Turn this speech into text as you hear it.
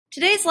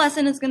Today's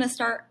lesson is going to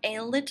start a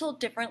little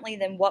differently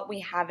than what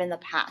we have in the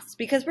past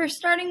because we're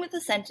starting with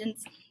a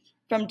sentence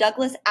from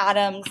Douglas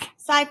Adams'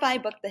 sci-fi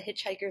book, The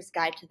Hitchhiker's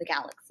Guide to the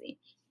Galaxy.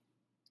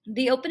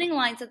 The opening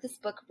lines of this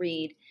book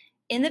read,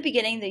 "In the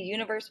beginning, the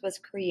universe was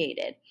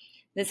created."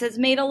 This has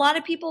made a lot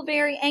of people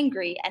very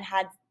angry and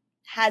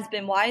has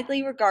been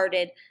widely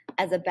regarded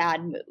as a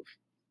bad move.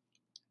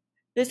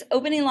 This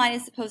opening line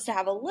is supposed to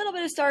have a little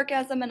bit of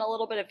sarcasm and a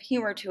little bit of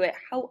humor to it.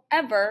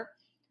 However,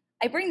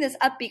 I bring this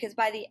up because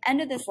by the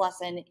end of this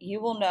lesson, you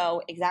will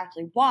know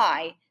exactly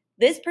why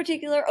this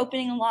particular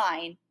opening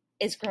line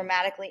is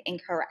grammatically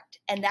incorrect.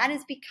 And that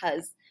is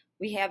because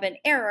we have an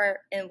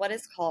error in what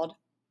is called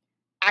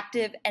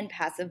active and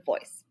passive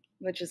voice,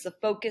 which is the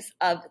focus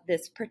of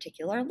this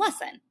particular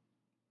lesson.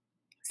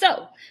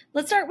 So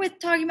let's start with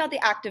talking about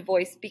the active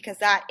voice because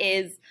that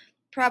is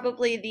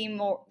probably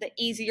the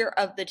easier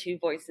of the two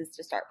voices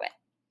to start with.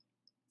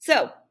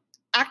 So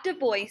active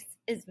voice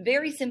is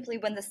very simply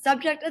when the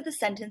subject of the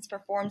sentence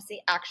performs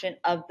the action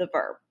of the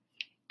verb.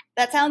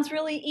 That sounds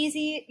really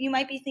easy. You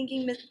might be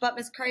thinking, but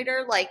Ms.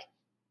 Kreider, like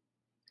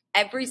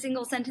every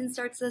single sentence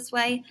starts this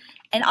way.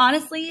 And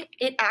honestly,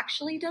 it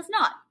actually does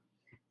not.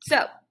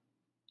 So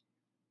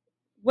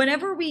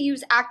whenever we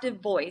use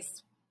active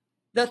voice,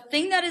 the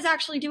thing that is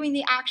actually doing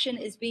the action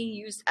is being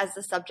used as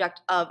the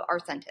subject of our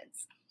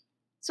sentence.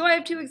 So I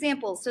have two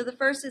examples. So the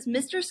first is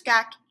Mr.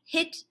 Skak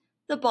hit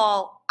the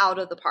ball out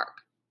of the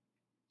park.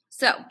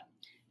 So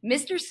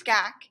Mr.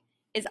 Skak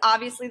is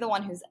obviously the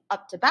one who's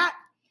up to bat.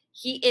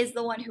 He is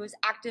the one who is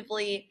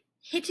actively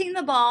hitting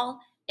the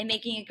ball and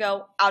making it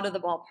go out of the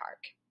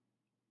ballpark.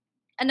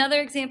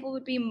 Another example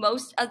would be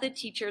most of the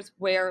teachers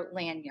wear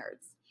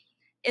lanyards.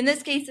 In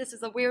this case, this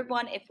is a weird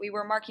one. If we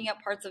were marking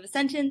up parts of a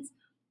sentence,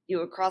 you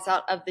would cross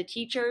out of the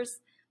teachers,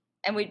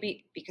 and we'd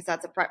be, because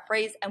that's a prep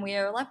phrase, and we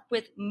are left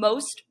with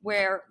most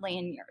wear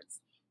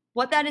lanyards.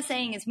 What that is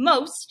saying is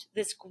most,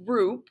 this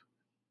group,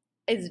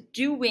 is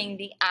doing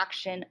the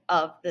action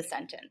of the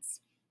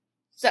sentence.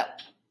 So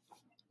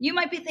you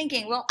might be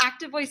thinking, well,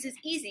 active voice is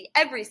easy.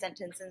 Every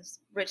sentence is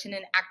written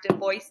in active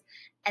voice.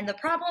 And the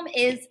problem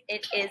is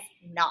it is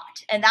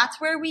not. And that's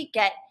where we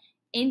get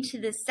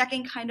into the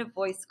second kind of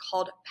voice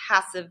called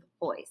passive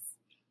voice.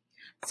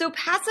 So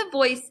passive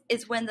voice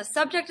is when the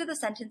subject of the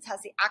sentence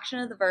has the action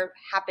of the verb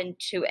happen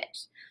to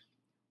it.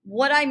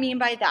 What I mean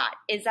by that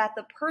is that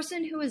the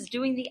person who is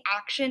doing the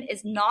action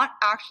is not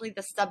actually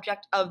the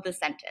subject of the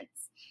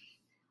sentence.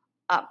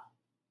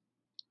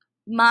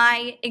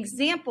 My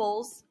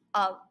examples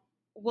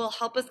will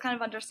help us kind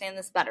of understand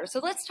this better. So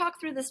let's talk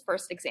through this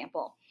first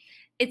example.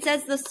 It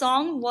says the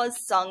song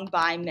was sung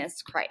by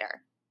Miss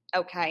Kreider.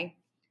 Okay.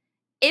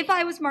 If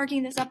I was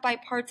marking this up by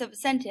parts of a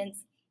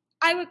sentence,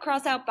 I would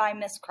cross out by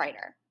Miss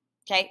Kreider.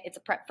 Okay. It's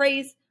a prep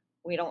phrase.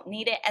 We don't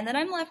need it. And then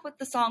I'm left with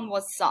the song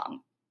was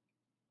sung.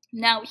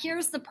 Now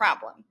here's the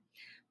problem.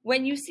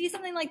 When you see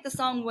something like the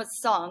song was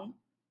sung,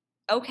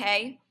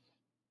 okay,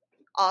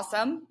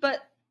 awesome,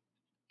 but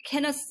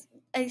can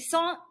a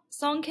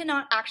song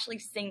cannot actually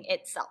sing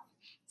itself.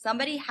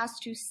 Somebody has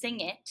to sing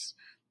it,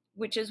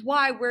 which is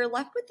why we're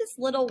left with this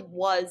little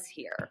was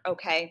here,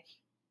 okay?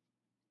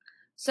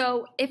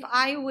 So if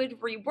I would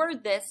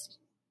reword this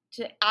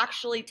to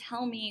actually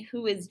tell me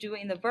who is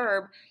doing the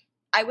verb,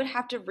 I would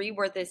have to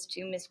reword this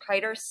to Miss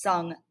Kreider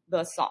sung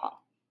the song,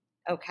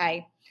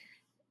 okay?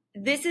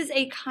 This is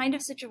a kind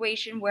of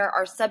situation where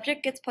our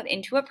subject gets put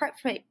into a prep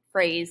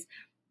phrase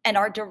and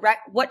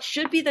what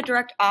should be the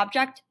direct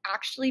object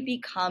actually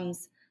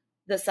becomes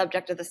the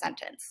subject of the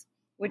sentence,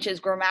 which is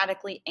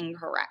grammatically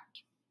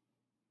incorrect.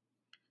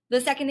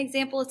 The second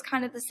example is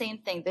kind of the same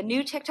thing. The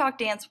new TikTok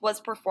dance was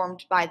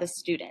performed by the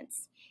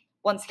students.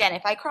 Once again,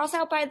 if I cross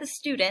out by the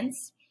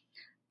students,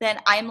 then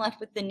I'm left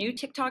with the new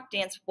TikTok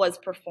dance was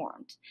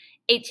performed.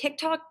 A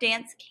TikTok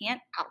dance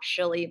can't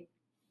actually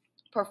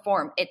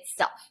perform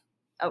itself,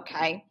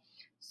 okay?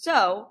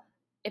 So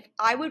if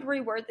I would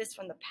reword this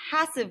from the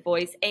passive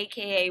voice,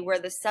 aka where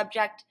the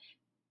subject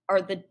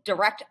or the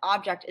direct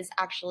object is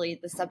actually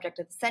the subject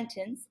of the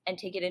sentence, and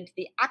take it into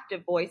the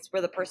active voice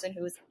where the person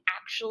who is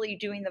actually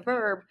doing the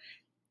verb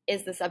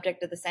is the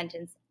subject of the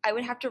sentence, I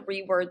would have to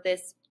reword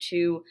this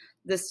to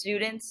the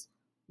students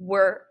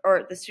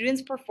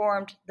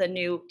performed the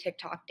new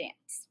TikTok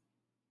dance.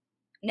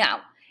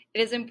 Now,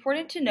 it is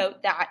important to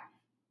note that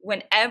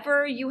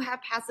whenever you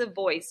have passive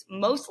voice,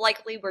 most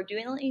likely we're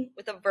dealing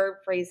with a verb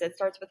phrase that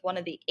starts with one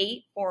of the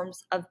 8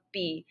 forms of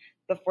be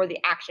before the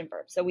action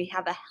verb. So we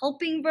have a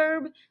helping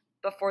verb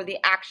before the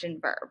action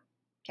verb,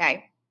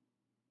 okay?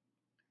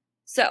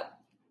 So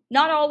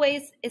not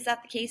always is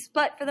that the case,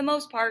 but for the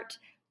most part,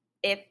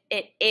 if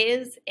it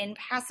is in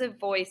passive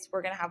voice,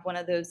 we're going to have one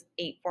of those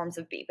 8 forms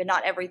of be, but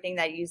not everything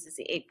that uses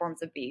the 8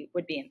 forms of be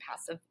would be in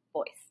passive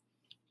voice.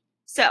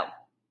 So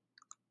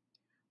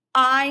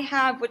I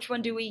have, which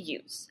one do we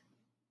use?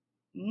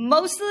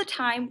 Most of the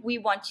time, we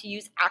want to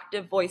use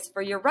active voice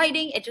for your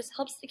writing. It just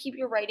helps to keep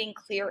your writing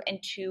clear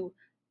and to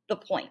the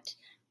point.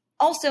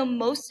 Also,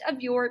 most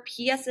of your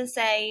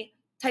PSSA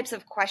types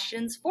of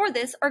questions for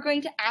this are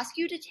going to ask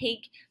you to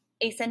take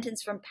a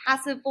sentence from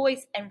passive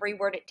voice and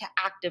reword it to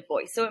active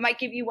voice. So it might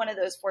give you one of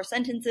those 4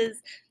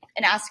 sentences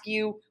and ask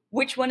you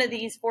which one of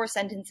these 4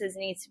 sentences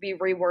needs to be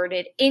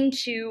reworded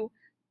into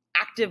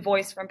active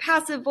voice from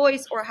passive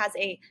voice, or has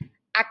a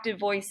active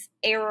voice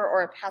error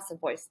or a passive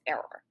voice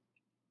error.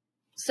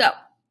 So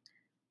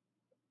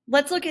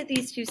let's look at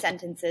these 2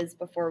 sentences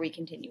before we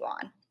continue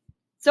on.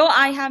 So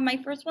I have my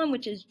first one,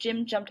 which is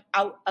Jim jumped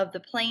out of the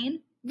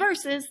plane,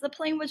 versus the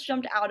plane was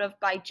jumped out of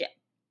by Jim.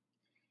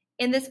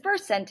 In this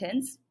first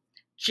sentence,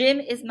 Jim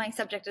is my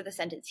subject of the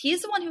sentence.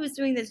 He's the one who is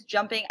doing this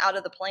jumping out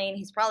of the plane.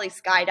 He's probably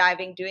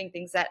skydiving, doing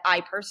things that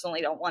I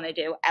personally don't want to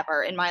do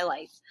ever in my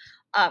life.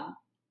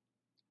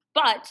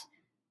 But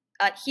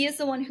he is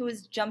the one who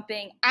is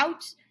jumping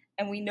out,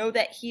 and we know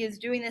that he is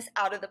doing this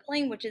out of the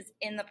plane, which is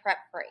in the prep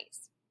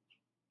phrase.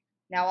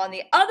 Now, on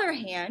the other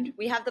hand,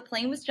 we have the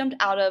plane was jumped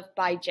out of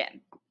by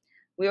Jim.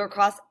 We were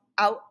cross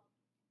out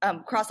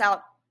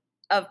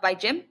of by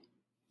Jim,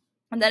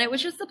 and then it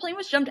was just the plane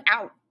was jumped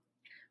out.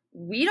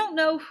 We don't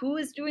know who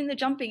is doing the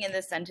jumping in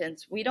this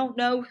sentence. We don't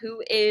know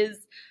who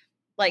is,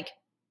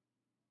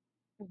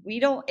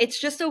 it's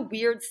just a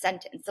weird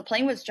sentence. The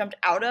plane was jumped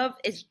out of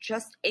is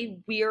just a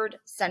weird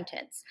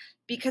sentence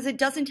because it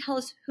doesn't tell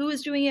us who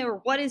is doing it or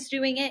what is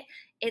doing it.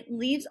 It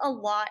leaves a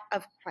lot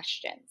of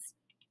questions.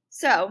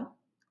 So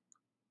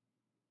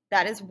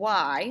that is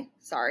why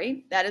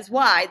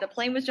the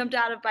plane was jumped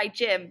out of by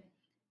Jim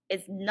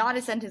is not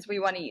a sentence we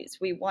want to use.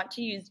 We want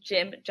to use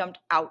Jim jumped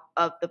out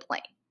of the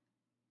plane.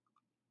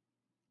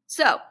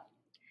 So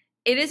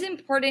it is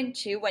important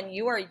too, when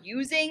you are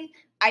using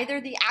either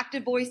the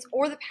active voice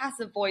or the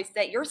passive voice,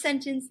 that your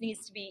sentence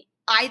needs to be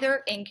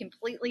either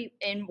completely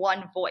in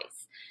one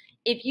voice.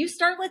 If you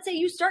start, let's say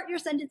you start your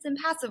sentence in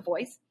passive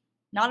voice,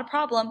 not a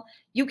problem.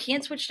 You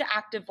can switch to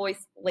active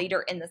voice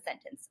later in the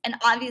sentence. And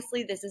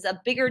obviously this is a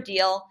bigger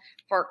deal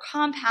for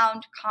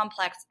compound,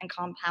 complex, and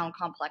compound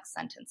complex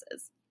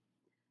sentences.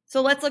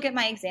 So let's look at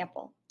my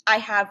example. I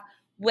have,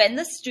 when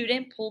the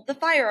student pulled the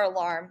fire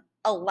alarm,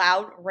 a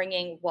loud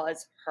ringing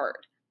was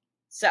heard.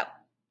 So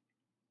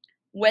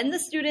when the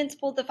students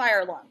pulled the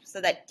fire alarm,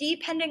 so that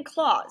dependent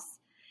clause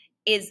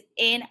is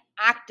in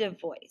active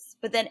voice,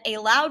 but then a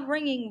loud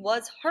ringing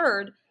was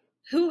heard.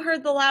 Who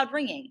heard the loud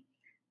ringing?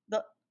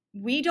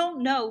 We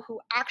don't know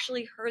who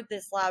actually heard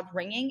this loud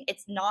ringing.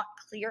 It's not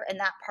clear, and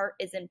that part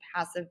is in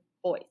passive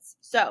voice.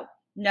 So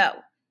no,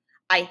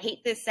 I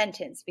hate this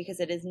sentence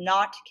because it is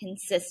not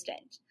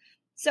consistent.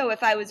 So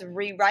if I was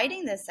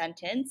rewriting this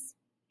sentence,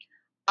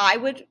 I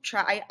would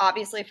try,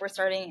 obviously if we're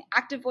starting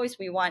active voice,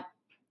 we want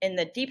in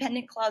the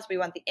dependent clause, we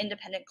want the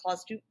independent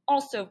clause to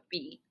also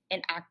be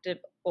in active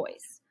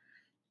voice.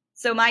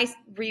 So my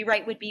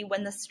rewrite would be,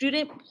 when the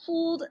student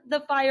pulled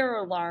the fire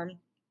alarm,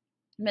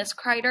 Miss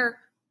Kreider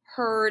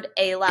heard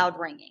a loud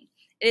ringing.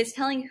 It is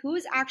telling who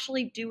is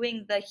actually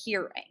doing the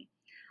hearing.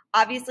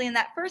 Obviously in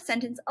that first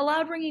sentence, a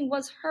loud ringing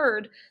was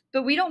heard,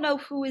 but we don't know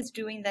who is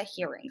doing the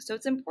hearing. So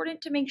it's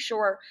important to make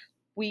sure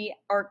we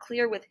are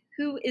clear with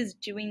who is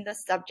doing the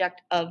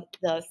subject of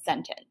the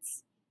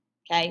sentence.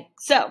 Okay,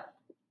 so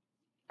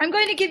I'm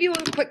going to give you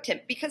a quick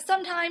tip, because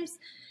sometimes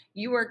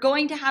you are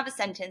going to have a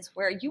sentence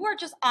where you are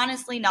just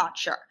honestly not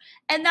sure,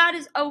 and that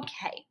is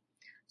okay.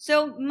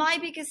 So my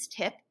biggest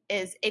tip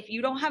is, if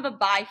you don't have a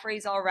by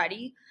phrase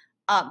already,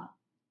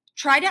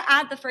 try to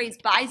add the phrase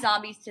by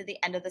zombies to the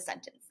end of the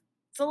sentence.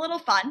 It's a little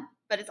fun,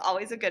 but it's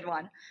always a good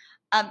one.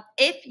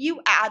 If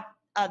you add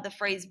the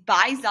phrase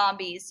by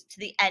zombies to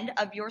the end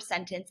of your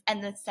sentence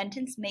and the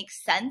sentence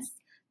makes sense,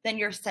 then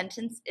your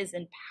sentence is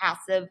in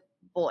passive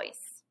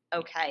voice,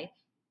 okay?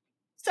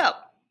 So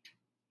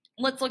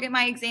let's look at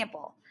my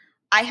example.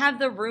 I have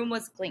the room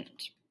was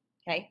cleaned,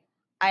 okay?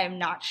 I am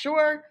not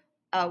sure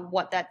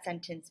what that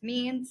sentence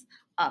means.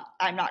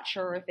 I'm not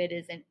sure if it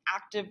is in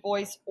active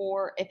voice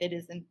or if it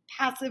is in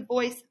passive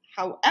voice.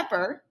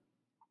 However,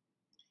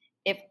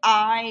 if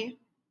I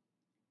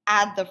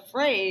add the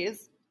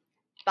phrase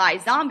by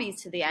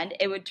zombies to the end,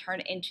 it would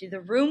turn into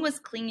the room was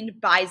cleaned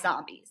by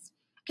zombies.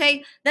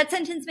 Okay, that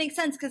sentence makes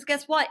sense because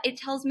guess what? It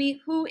tells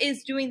me who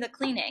is doing the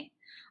cleaning,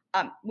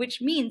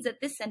 which means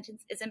that this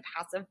sentence is in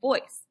passive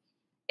voice.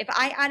 If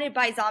I added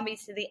by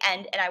zombies to the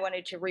end and I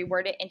wanted to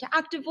reword it into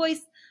active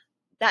voice,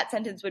 that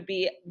sentence would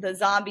be the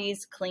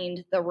zombies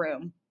cleaned the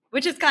room,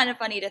 which is kind of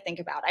funny to think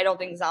about. I don't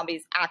think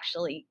zombies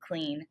actually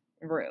clean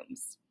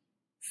rooms.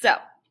 So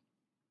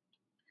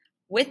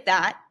with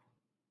that,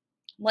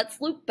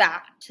 let's loop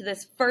back to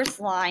this first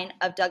line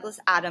of Douglas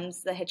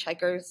Adams' The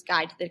Hitchhiker's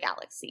Guide to the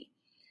Galaxy.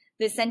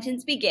 This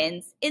sentence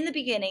begins, "In the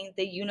beginning,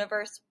 the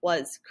universe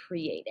was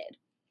created."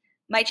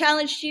 My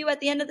challenge to you at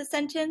the end of the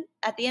sentence,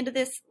 at the end of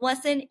this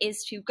lesson,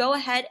 is to go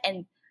ahead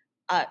and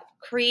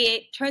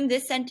turn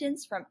this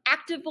sentence from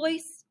active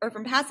voice or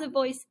from passive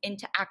voice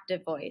into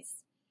active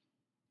voice.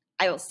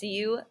 I will see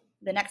you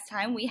the next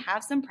time we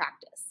have some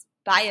practice.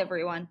 Bye,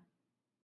 everyone.